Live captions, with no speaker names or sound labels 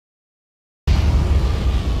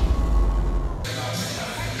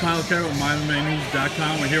Kyle Carroll with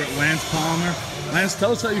MyMMAnews.com. We're here with Lance Palmer. Lance,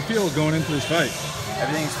 tell us how you feel going into this fight.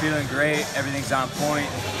 Everything's feeling great. Everything's on point.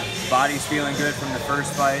 Body's feeling good from the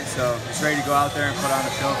first fight, so just ready to go out there and put on a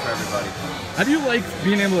show for everybody. How do you like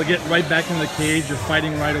being able to get right back in the cage? You're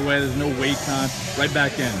fighting right away. There's no wait time. Right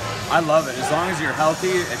back in. I love it. As long as you're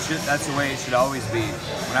healthy, that's the way it should always be.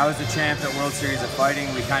 When I was the champ at World Series of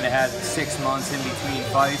Fighting, we kind of had 6 months in between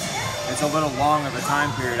fights. It's a little long of a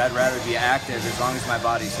time period. I'd rather be active as long as my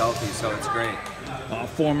body's healthy, so it's great.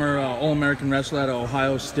 Former All-American wrestler at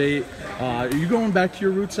Ohio State. Are you going back to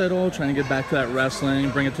your roots at all? Trying to get back to that wrestling,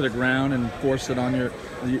 bring it to the ground, and force it on your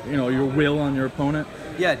will on your opponent?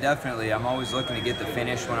 Yeah, definitely. I'm always looking to get the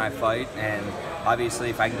finish when I fight, and obviously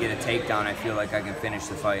if I can get a takedown, I feel like I can finish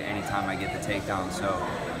the fight anytime I get the takedown. So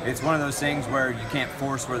it's one of those things where you can't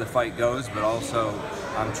force where the fight goes, but also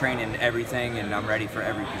I'm training everything and I'm ready for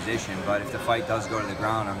every position. But if the fight does go to the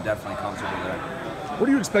ground, I'm definitely comfortable there. What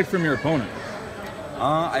do you expect from your opponent?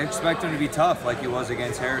 I expect him to be tough like he was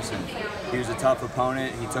against Harrison. He was a tough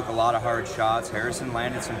opponent. He took a lot of hard shots. Harrison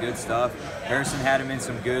landed some good stuff. Harrison had him in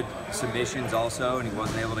some good submissions also, and he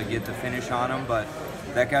wasn't able to get the finish on him, but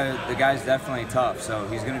the guy's definitely tough, so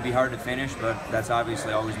he's going to be hard to finish, but that's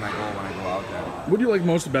obviously always my goal when I go out there. What do you like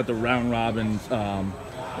most about the round robin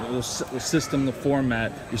the system, the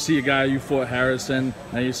format? You see a guy you fought Harrison,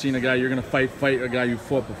 now you've seen a guy you're going to fight a guy you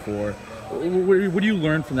fought before. What do you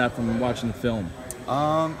learn from that from watching the film?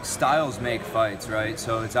 Styles make fights, right?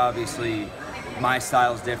 So it's obviously my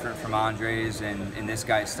style's different from Andre's, and this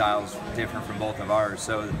guy's style's different from both of ours.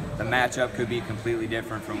 So the matchup could be completely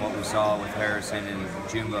different from what we saw with Harrison and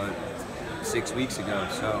Jumbo 6 weeks ago.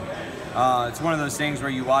 So it's one of those things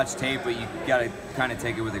where you watch tape, but you got to kind of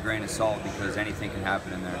take it with a grain of salt because anything can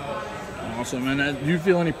happen in there. Awesome. And do you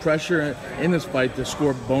feel any pressure in this fight to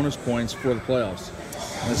score bonus points for the playoffs?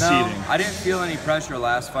 No, I didn't feel any pressure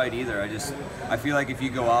last fight either. I feel like if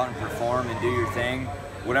you go out and perform and do your thing,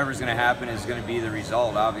 whatever's going to happen is going to be the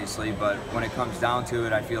result, obviously. But when it comes down to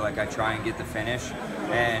it, I feel like I try and get the finish.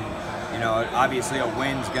 And, obviously a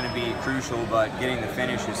win's going to be crucial, but getting the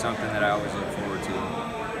finish is something that I always look forward to.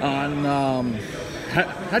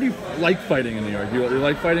 How do you like fighting in New York? You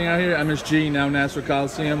like fighting out here? MSG, now Nassau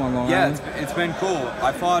Coliseum on Long Island? Yeah, it's been cool.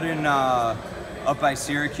 I fought in up by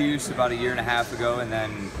Syracuse about 1.5 years ago, and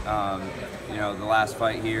then the last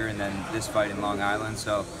fight here, and then this fight in Long Island.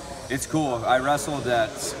 So it's cool. I wrestled at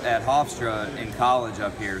Hofstra in college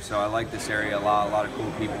up here, so I like this area a lot. A lot of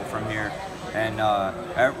cool people from here, and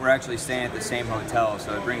we're actually staying at the same hotel,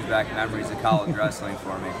 so it brings back memories of college wrestling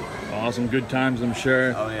for me. Awesome, good times, I'm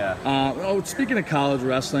sure. Oh yeah. Speaking of college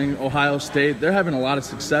wrestling, Ohio State, they're having a lot of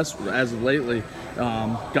success as of lately.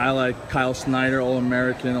 Guy like Kyle Snyder,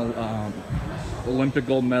 All-American, Olympic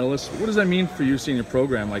gold medalist. What does that mean for you seeing a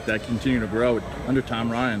program like that continue to grow under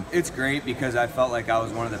Tom Ryan? It's great because I felt like I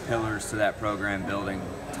was one of the pillars to that program building.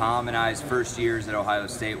 Tom and I's first years at Ohio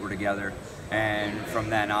State were together, and from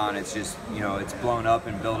then on it's just, it's blown up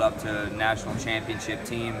and built up to national championship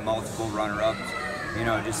team, multiple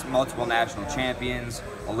runner-ups, just multiple national champions,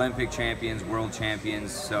 Olympic champions, world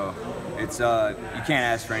champions. So it's you can't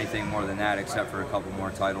ask for anything more than that except for a couple more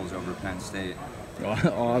titles over Penn State.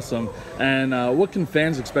 Awesome. And what can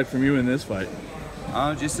fans expect from you in this fight?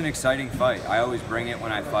 Just an exciting fight. I always bring it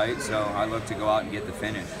when I fight, so I look to go out and get the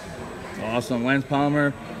finish. Awesome. Lance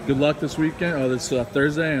Palmer, good luck this weekend, or this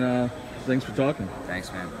Thursday, and thanks for talking.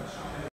 Thanks, man.